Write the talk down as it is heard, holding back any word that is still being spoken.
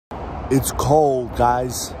It's cold,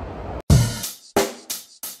 guys.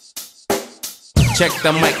 Check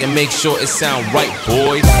the mic and make sure it sound right,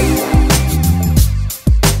 boys.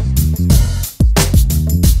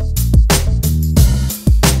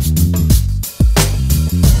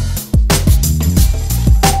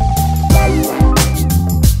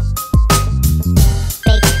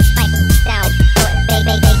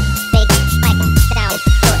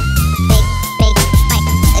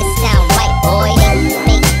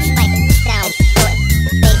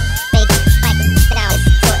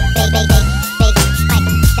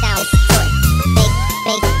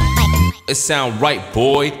 It sound right,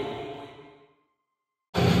 boy.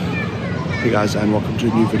 Hey guys, and welcome to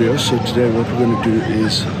a new video. So today what we're going to do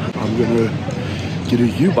is I'm going to get a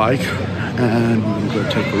YouBike and we're going to go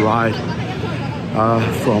take a ride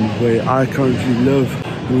from where I currently live.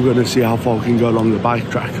 We're going to see how far we can go along the bike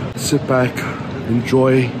track. Sit back,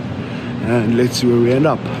 enjoy, and let's see where we end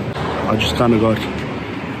up. I just kind of got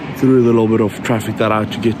through the little bit of traffic that I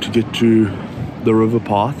had to get to the river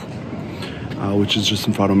path, which is just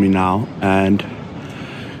in front of me now, and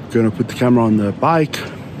gonna put the camera on the bike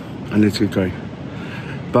and let's get going.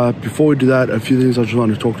 But before we do that, a few things I just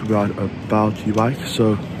want to talk about YouBike.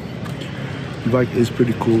 So YouBike is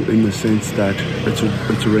pretty cool in the sense that it's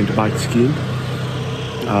a rent-a-bike scheme.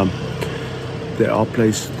 They are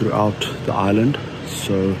placed throughout the island,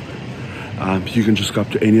 so you can just go up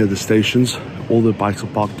to any of the stations. All the bikes are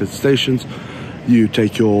parked at stations. You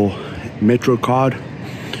take your metro card,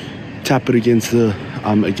 tap it against the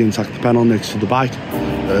panel next to the bike,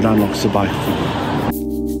 it unlocks the bike for you.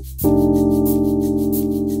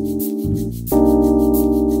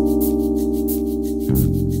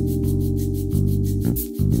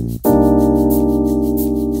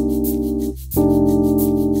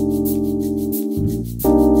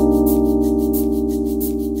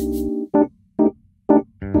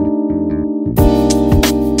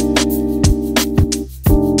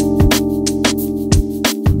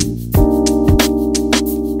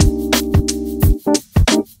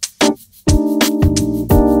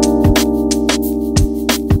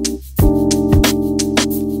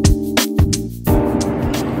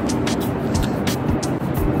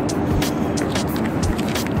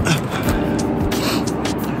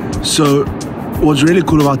 So what's really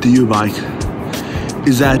cool about the YouBike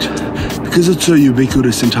is that because it's so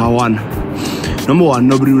ubiquitous in Taiwan, number one,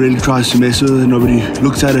 nobody really tries to mess with it, nobody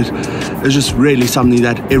looks at it. It's just really something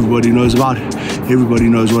that everybody knows about, everybody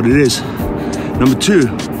knows what it is. Number two,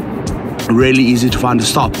 really easy to find a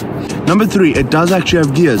stop. Number three, it does actually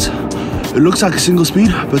have gears. It looks like a single speed,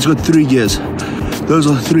 but it's got 3 gears. Those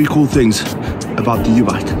are 3 cool things about the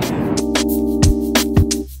YouBike.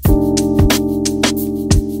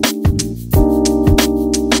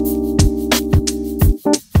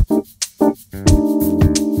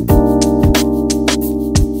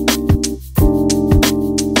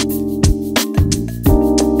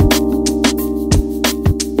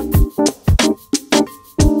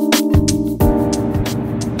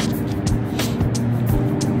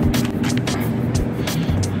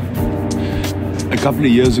 A couple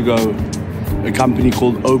of years ago, a company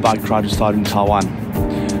called YouBike tried to start in Taiwan,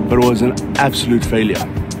 but it was an absolute failure.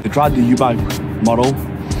 They tried the YouBike model,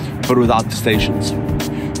 but without the stations.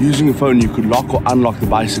 Using a phone, you could lock or unlock the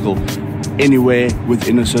bicycle anywhere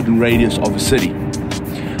within a certain radius of a city.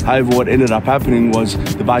 However, what ended up happening was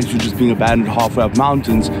the bikes were just being abandoned halfway up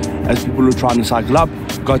mountains as people were trying to cycle up,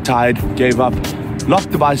 got tired, gave up,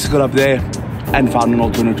 locked the bicycle up there, and found an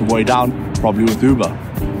alternative way down, probably with Uber.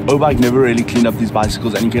 YouBike never really cleaned up these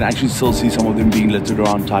bicycles, and you can actually still see some of them being littered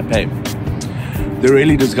around Taipei. They're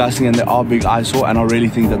really disgusting and they are a big eyesore, and I really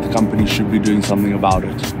think that the company should be doing something about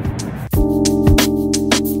it.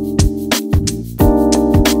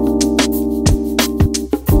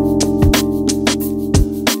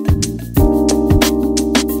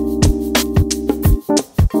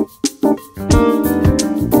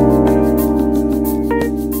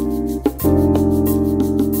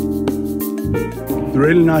 The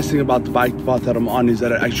really nice thing about the bike path that I'm on is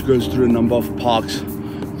that it actually goes through a number of parks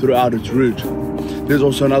throughout its route. There's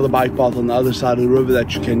also another bike path on the other side of the river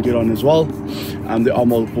that you can get on as well. There are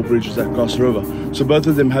multiple bridges that cross the river. So both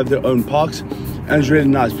of them have their own parks, and it's really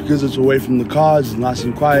nice because it's away from the cars, it's nice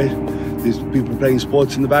and quiet. There's people playing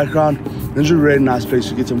sports in the background. It's a really nice place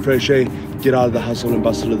to get some fresh air, get out of the hustle and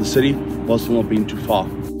bustle of the city while still not being too far.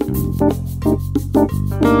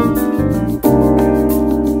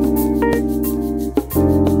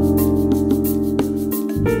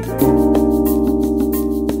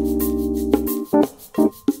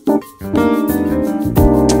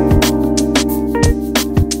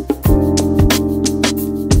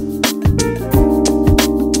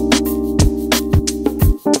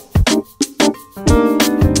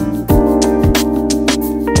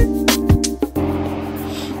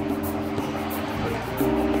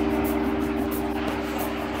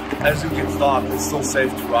 dark, it's still safe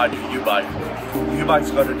to ride your YouBike. The YouBike's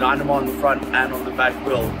got a dynamo on the front and on the back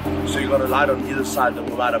wheel, so you got a light on either side that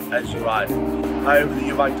will light up as you ride. However, the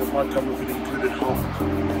YouBike does not come with an included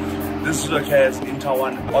helmet. This is okay, as in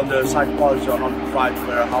Taiwan, on the cycle paths you are not required to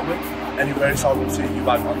wear a helmet, and you very seldom see a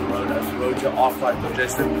YouBike on the road, as the roads here are quite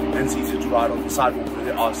congested and it's easier to ride on the sidewalk where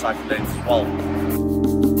there are cycle lanes as well.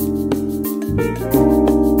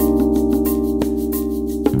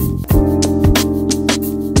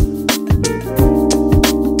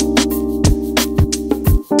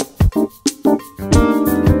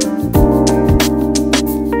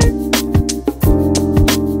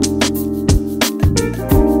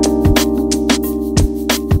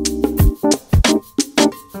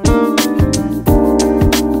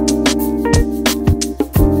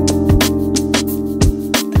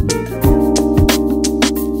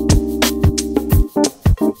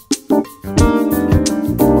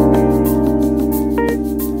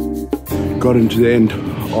 Got into the end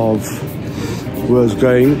of where I was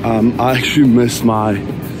going. I actually missed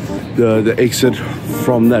the exit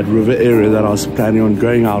from that river area that I was planning on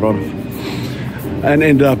going out on, and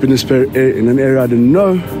ended up in an area I didn't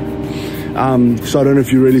know. So I don't know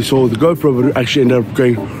if you really saw the GoPro, but it actually ended up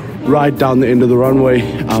going right down the end of the runway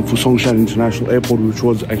for Songshan International Airport, which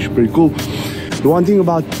was actually pretty cool. The one thing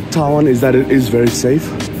about Taiwan is that it is very safe.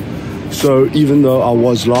 So even though I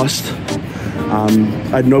was lost,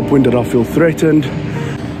 at no point did I feel threatened.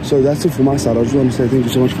 So that's it for my side. I just want to say thank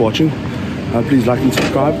you so much for watching. Please like and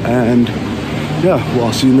subscribe, and yeah, well,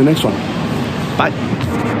 I'll see you in the next one. Bye.